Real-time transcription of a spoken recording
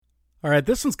All right,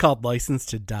 this one's called License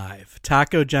to Dive.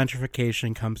 Taco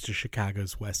gentrification comes to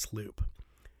Chicago's West Loop.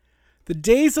 The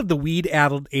days of the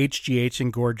weed-addled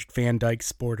HGH-engorged Van Dyke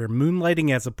sporter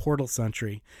moonlighting as a portal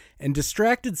sentry and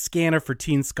distracted scanner for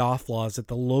teen scofflaws at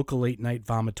the local late-night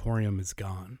vomitorium is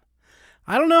gone.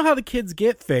 I don't know how the kids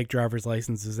get fake driver's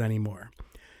licenses anymore.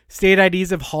 State IDs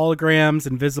have holograms,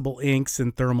 invisible inks,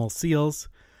 and thermal seals.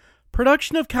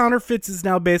 Production of counterfeits is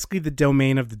now basically the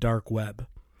domain of the dark web.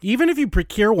 Even if you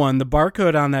procure one, the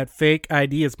barcode on that fake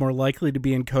ID is more likely to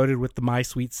be encoded with the My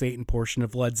Sweet Satan portion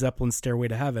of Led Zeppelin's Stairway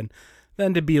to Heaven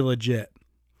than to be legit.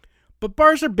 But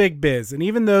bars are big biz, and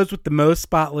even those with the most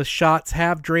spotless shots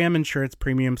have dram insurance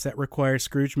premiums that require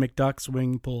Scrooge McDuck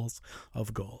swimming pools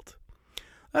of gold.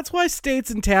 That's why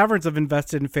states and taverns have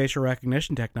invested in facial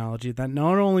recognition technology that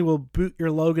not only will boot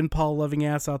your Logan Paul loving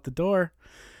ass out the door,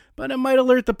 but it might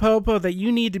alert the popo that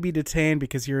you need to be detained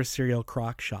because you're a serial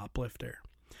crock shoplifter.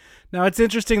 Now, it's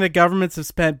interesting that governments have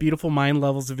spent beautiful mind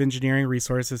levels of engineering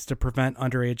resources to prevent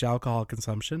underage alcohol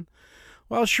consumption,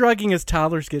 while shrugging as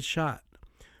toddlers get shot.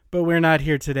 But we're not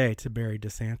here today to bury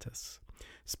DeSantis.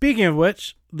 Speaking of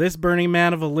which, this burning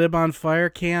man of a lib on fire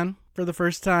can, for the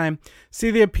first time,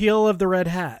 see the appeal of the red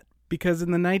hat, because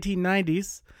in the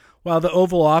 1990s, while the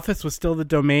Oval Office was still the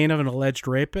domain of an alleged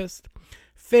rapist,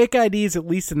 fake IDs, at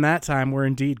least in that time, were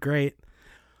indeed great.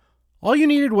 All you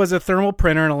needed was a thermal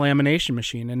printer and a lamination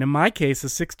machine, and in my case, a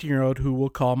 16-year-old who we'll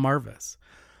call Marvis.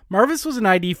 Marvis was an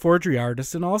ID forgery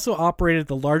artist and also operated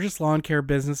the largest lawn care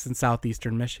business in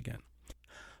southeastern Michigan.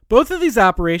 Both of these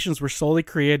operations were solely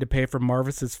created to pay for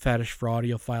Marvis's fetish for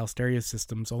audiophile stereo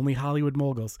systems only Hollywood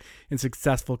moguls and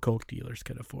successful coke dealers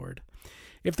could afford.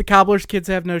 If the cobbler's kids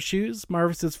have no shoes,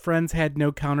 Marvis's friends had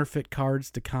no counterfeit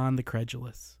cards to con the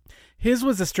credulous. His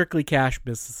was a strictly cash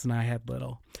business, and I had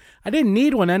little. I didn't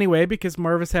need one anyway because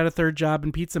Marvis had a third job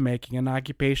in pizza making, an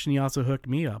occupation he also hooked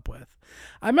me up with.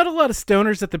 I met a lot of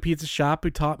stoners at the pizza shop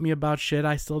who taught me about shit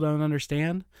I still don't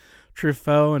understand.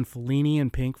 Truffaut and Fellini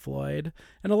and Pink Floyd,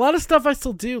 and a lot of stuff I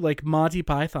still do, like Monty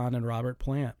Python and Robert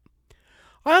Plant.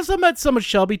 I also met some of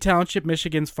Shelby Township,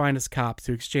 Michigan's finest cops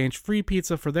who exchanged free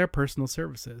pizza for their personal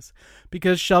services.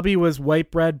 Because Shelby was white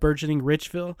bread burgeoning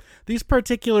Richville, these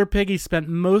particular piggies spent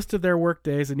most of their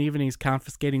workdays and evenings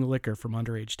confiscating liquor from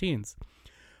underage teens.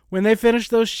 When they finished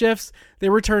those shifts, they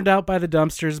were turned out by the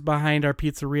dumpsters behind our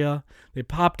pizzeria. They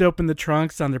popped open the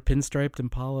trunks on their pinstriped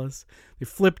Impalas. They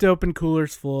flipped open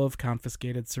coolers full of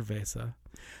confiscated cerveza.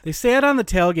 They sat on the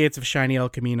tailgates of shiny El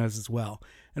Caminos as well,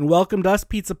 and welcomed us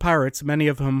pizza pirates, many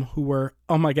of whom who were,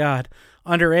 oh my god,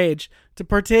 underage, to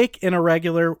partake in a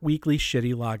regular weekly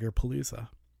shitty lager palooza.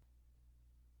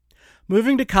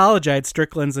 Moving to college, I had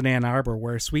Strickland's in Ann Arbor,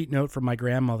 where a sweet note from my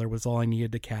grandmother was all I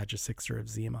needed to catch a sixer of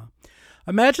Zima.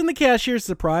 Imagine the cashier's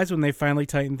surprise when they finally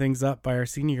tightened things up by our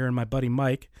senior year and my buddy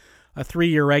Mike, a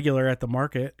 3-year regular at the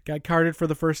market, got carded for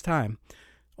the first time,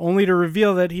 only to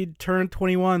reveal that he'd turned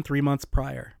 21 3 months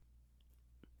prior.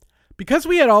 Because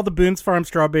we had all the Boone's Farm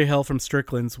Strawberry Hill from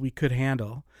Strickland's we could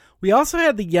handle, we also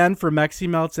had the yen for Mexi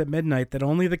Melts at midnight that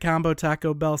only the combo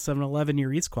Taco Bell 7-Eleven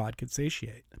near East Quad could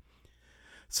satiate.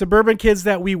 Suburban kids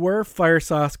that we were, fire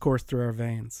sauce coursed through our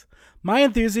veins. My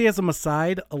enthusiasm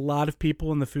aside, a lot of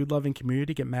people in the food-loving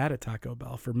community get mad at Taco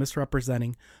Bell for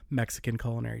misrepresenting Mexican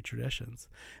culinary traditions.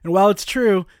 And while it's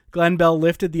true, Glenn Bell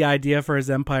lifted the idea for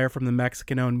his empire from the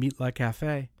Mexican-owned Meatla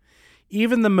Cafe,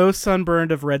 even the most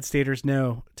sunburned of red staters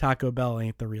know Taco Bell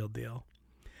ain't the real deal.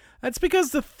 That's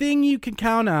because the thing you can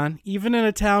count on, even in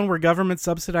a town where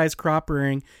government-subsidized crop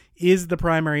rearing is the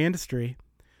primary industry,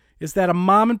 is that a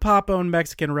mom-and-pop-owned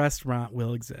Mexican restaurant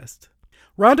will exist.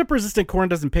 Roundup-resistant corn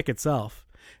doesn't pick itself,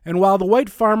 and while the white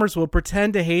farmers will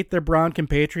pretend to hate their brown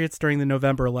compatriots during the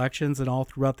November elections and all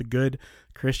throughout the good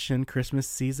Christian Christmas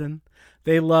season,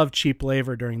 they love cheap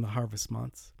labor during the harvest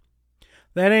months.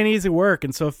 That ain't easy work,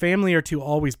 and so a family or two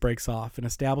always breaks off and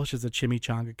establishes a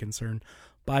chimichanga concern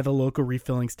by the local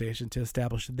refilling station to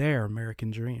establish their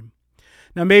American dream.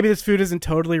 Now, maybe this food isn't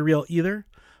totally real either,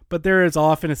 but there is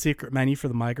often a secret menu for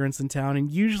the migrants in town,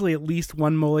 and usually at least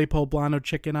one mole poblano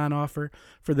chicken on offer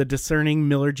for the discerning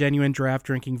Miller Genuine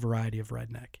draft-drinking variety of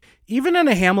redneck. Even in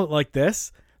a hamlet like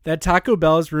this, that Taco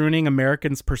Bell is ruining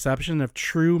Americans' perception of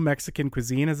true Mexican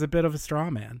cuisine is a bit of a straw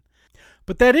man.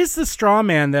 But that is the straw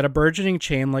man that a burgeoning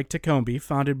chain like Tacombi,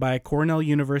 founded by a Cornell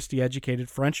University-educated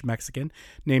French-Mexican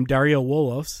named Dario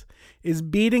Wolos, is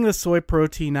beating the soy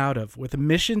protein out of, with a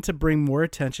mission to bring more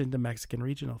attention to Mexican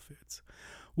regional foods.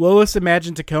 Wolos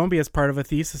imagined Tacombi as part of a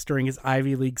thesis during his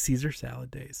Ivy League Caesar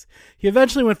salad days. He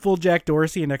eventually went full Jack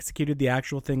Dorsey and executed the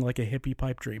actual thing like a hippie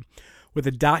pipe dream, with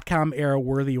a .com-era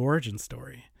worthy origin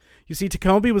story. You see,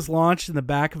 Tacombi was launched in the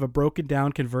back of a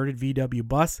broken-down converted VW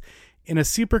bus in a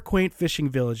super quaint fishing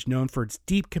village known for its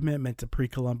deep commitment to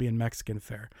pre-Columbian Mexican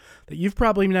fare that you've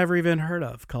probably never even heard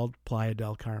of, called Playa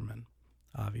del Carmen.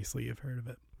 Obviously, you've heard of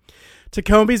it.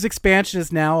 Tacombi's expansion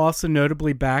is now also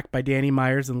notably backed by Danny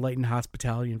Meyer's Enlightened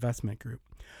Hospitality Investment Group.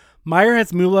 Meyer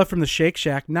has moolah from the Shake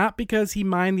Shack not because he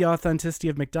mined the authenticity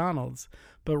of McDonald's,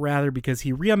 but rather because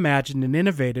he reimagined and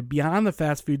innovated beyond the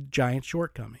fast food giant's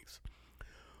shortcomings.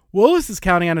 Willis is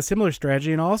counting on a similar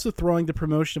strategy and also throwing the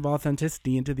promotion of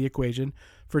authenticity into the equation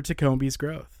for Tacombi's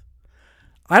growth.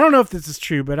 I don't know if this is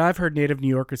true, but I've heard native New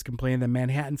Yorkers complain that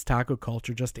Manhattan's taco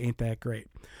culture just ain't that great.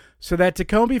 So that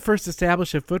Tacombi first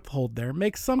established a foothold there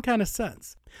makes some kind of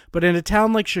sense. But in a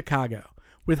town like Chicago,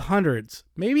 with hundreds,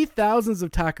 maybe thousands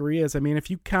of taquerias, I mean, if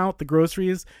you count the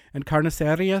groceries and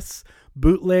carnicerias,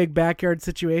 bootleg backyard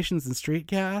situations and street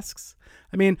casks,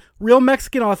 I mean, real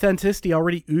Mexican authenticity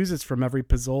already oozes from every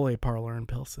pozole parlor in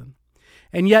Pilsen.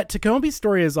 And yet, Tacombi's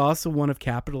story is also one of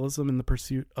capitalism in the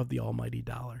pursuit of the almighty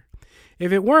dollar.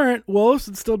 If it weren't, Willis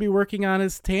would still be working on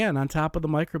his tan on top of the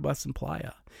microbus in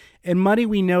Playa. And money,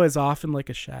 we know, is often like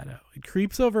a shadow. It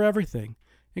creeps over everything,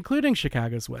 including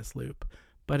Chicago's West Loop,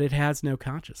 but it has no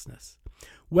consciousness.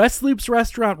 West Loop's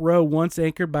Restaurant Row, once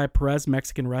anchored by Perez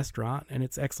Mexican Restaurant and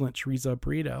its excellent chorizo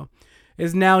burrito,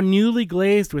 is now newly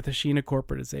glazed with Ashina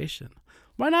corporatization.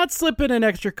 Why not slip in an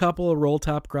extra couple of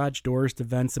roll-top garage doors to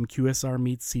vend some QSR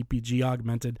meets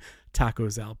CPG-augmented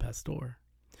tacos al pastor?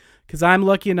 Because I'm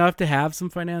lucky enough to have some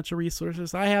financial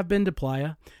resources. I have been to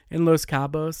Playa and Los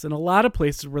Cabos and a lot of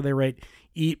places where they write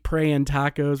eat, pray, and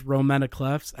tacos, Romana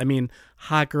Clefs. I mean,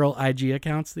 hot girl IG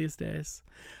accounts these days.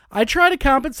 I try to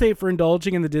compensate for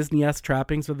indulging in the Disney-esque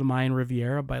trappings of the Mayan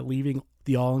Riviera by leaving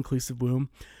the all-inclusive womb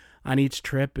on each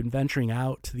trip and venturing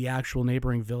out to the actual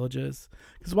neighboring villages.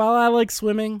 Because while I like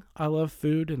swimming, I love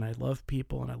food and I love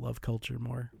people and I love culture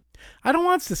more. I don't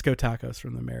want Cisco tacos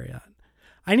from the Marriott.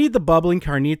 I need the bubbling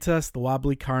carnitas, the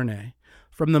wobbly carne,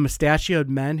 from the mustachioed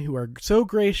men who are so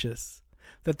gracious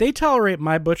that they tolerate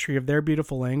my butchery of their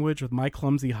beautiful language with my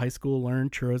clumsy high school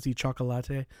learned churros y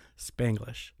chocolate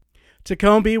Spanglish.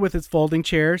 Tacombi, with its folding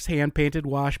chairs, hand-painted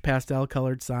wash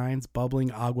pastel-colored signs,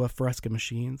 bubbling agua fresca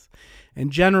machines,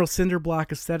 and general cinder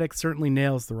block aesthetic certainly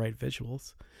nails the right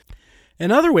visuals.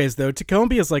 In other ways, though,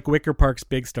 Tacombi is like Wicker Park's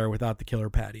Big Star without the killer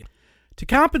patio. To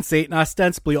compensate, and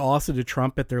ostensibly also to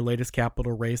trumpet their latest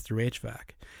capital raise through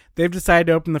HVAC, they've decided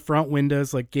to open the front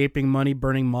windows like gaping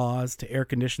money-burning maws to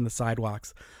air-condition the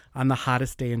sidewalks on the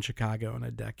hottest day in Chicago in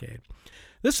a decade.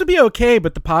 This would be okay,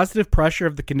 but the positive pressure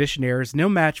of the conditioned air is no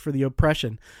match for the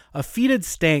oppression of fetid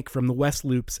stank from the West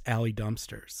Loop's alley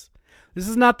dumpsters. This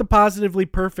is not the positively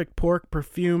perfect pork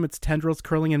perfume, its tendrils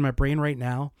curling in my brain right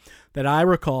now, that I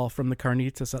recall from the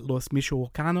carnitas at Los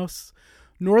Michoacanos,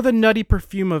 nor the nutty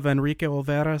perfume of Enrique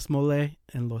Olvera's mole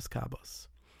in Los Cabos.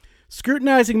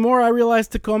 Scrutinizing more, I realize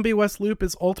Tacombi West Loop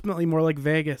is ultimately more like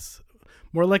Vegas,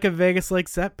 more like a Vegas-like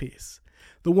set piece.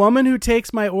 The woman who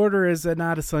takes my order is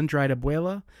not a sun-dried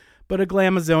abuela, but a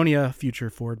Glamazonia future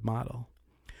Ford model.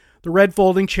 The red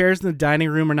folding chairs in the dining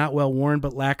room are not well worn,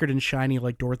 but lacquered and shiny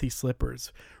like Dorothy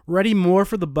slippers, ready more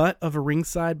for the butt of a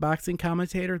ringside boxing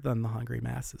commentator than the hungry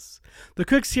masses. The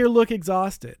cooks here look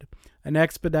exhausted. An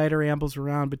expediter ambles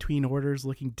around between orders,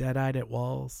 looking dead-eyed at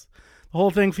walls. The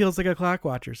whole thing feels like a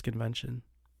Clockwatchers convention.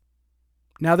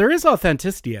 Now, there is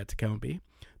authenticity at Tacombi.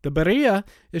 The birria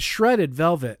is shredded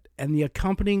velvet, and the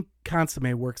accompanying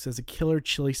consomme works as a killer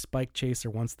chili spike chaser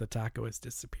once the taco has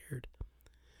disappeared.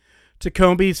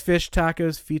 Tacombi's fish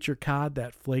tacos feature cod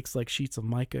that flakes like sheets of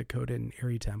mica coated in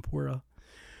airy tempura.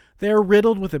 They are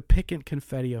riddled with a piquant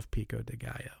confetti of pico de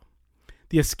gallo.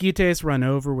 The esquites run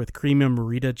over with creamy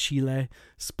morita chile,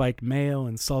 spiked mayo,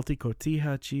 and salty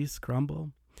cotija cheese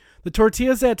crumble. The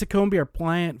tortillas at Tacombi are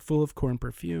pliant, full of corn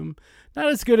perfume. Not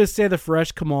as good as, say, the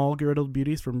fresh Camal girdled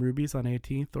beauties from Ruby's on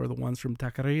 18th or the ones from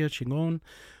Taqueria Chingon,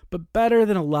 but better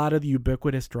than a lot of the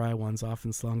ubiquitous dry ones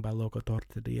often slung by local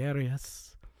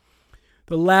tortillerias.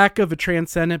 The lack of a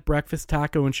transcendent breakfast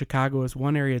taco in Chicago is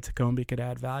one area Tacombi could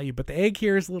add value, but the egg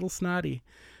here is a little snotty.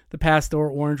 The pastor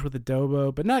orange with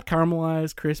adobo, but not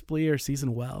caramelized, crisply, or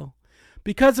seasoned well.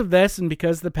 Because of this, and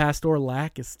because the pastor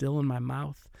lack is still in my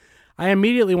mouth, I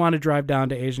immediately want to drive down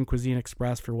to Asian Cuisine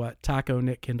Express for what Taco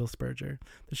Nick Kindlesberger,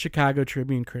 the Chicago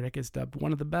Tribune critic, has dubbed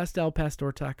one of the best El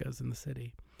Pastor tacos in the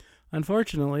city.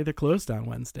 Unfortunately, they're closed on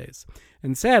Wednesdays,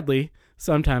 and sadly,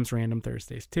 sometimes random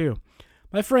Thursdays too.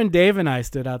 My friend Dave and I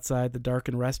stood outside the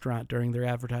darkened restaurant during their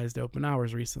advertised open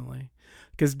hours recently.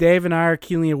 Because Dave and I are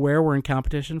keenly aware we're in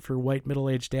competition for white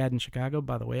middle-aged dad in Chicago.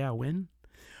 By the way, I win.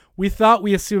 We thought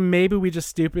we assumed maybe we just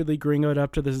stupidly gringoed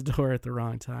up to this door at the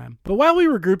wrong time. But while we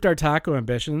regrouped our taco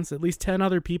ambitions, at least 10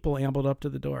 other people ambled up to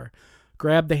the door,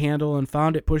 grabbed the handle, and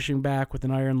found it pushing back with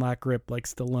an iron lock grip like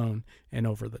Stallone and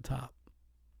over the top.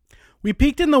 We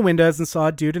peeked in the windows and saw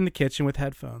a dude in the kitchen with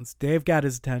headphones. Dave got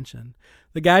his attention.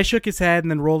 The guy shook his head and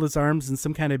then rolled his arms in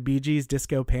some kind of Bee Gees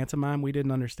disco pantomime we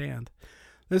didn't understand.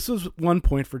 This was one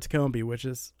point for Tacombe, which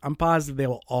is, I'm positive they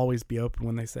will always be open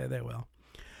when they say they will.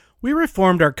 We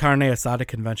reformed our carne asada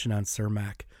convention on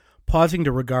Cermak, pausing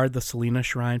to regard the Selena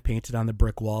shrine painted on the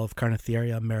brick wall of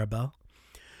Carniceria Maribel.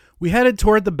 We headed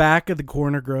toward the back of the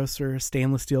corner grocer. A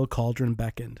stainless steel cauldron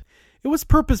beckoned. It was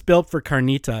purpose-built for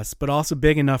carnitas, but also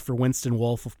big enough for Winston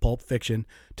Wolfe of Pulp Fiction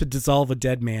to dissolve a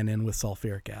dead man in with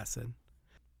sulfuric acid.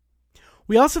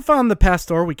 We also found the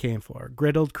pastor we came for,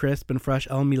 griddled, crisp, and fresh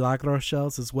El Milagro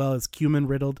shells, as well as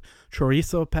cumin-riddled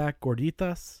chorizo pack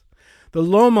gorditas. The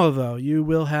lomo, though, you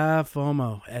will have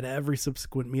FOMO at every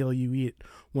subsequent meal you eat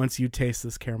once you taste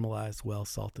this caramelized,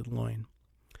 well-salted loin.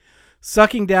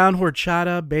 Sucking down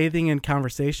horchata, bathing in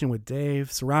conversation with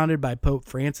Dave, surrounded by Pope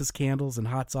Francis candles and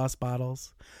hot sauce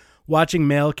bottles, watching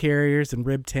mail carriers and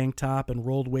ribbed tank top and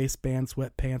rolled waistband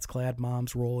sweatpants-clad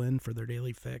moms roll in for their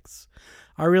daily fix,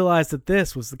 I realized that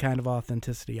this was the kind of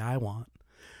authenticity I want.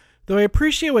 Though I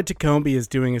appreciate what Tacombe is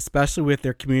doing, especially with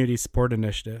their community support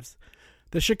initiatives,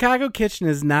 the Chicago kitchen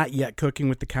is not yet cooking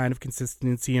with the kind of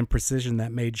consistency and precision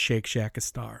that made Shake Shack a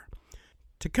star.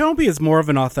 Tacombe is more of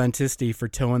an authenticity for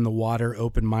toe-in-the water,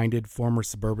 open-minded former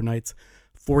suburbanites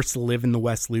forced to live in the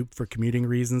West Loop for commuting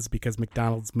reasons because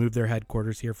McDonald's moved their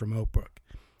headquarters here from Oak Brook.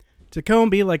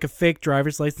 Tacombe, like a fake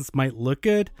driver's license, might look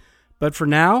good, but for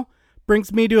now,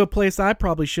 brings me to a place I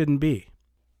probably shouldn't be.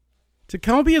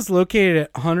 Tacombe is located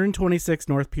at 126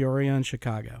 North Peoria in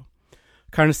Chicago.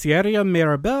 Carniceria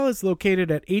Maribel is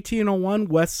located at 1801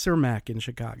 West Cermak in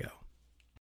Chicago.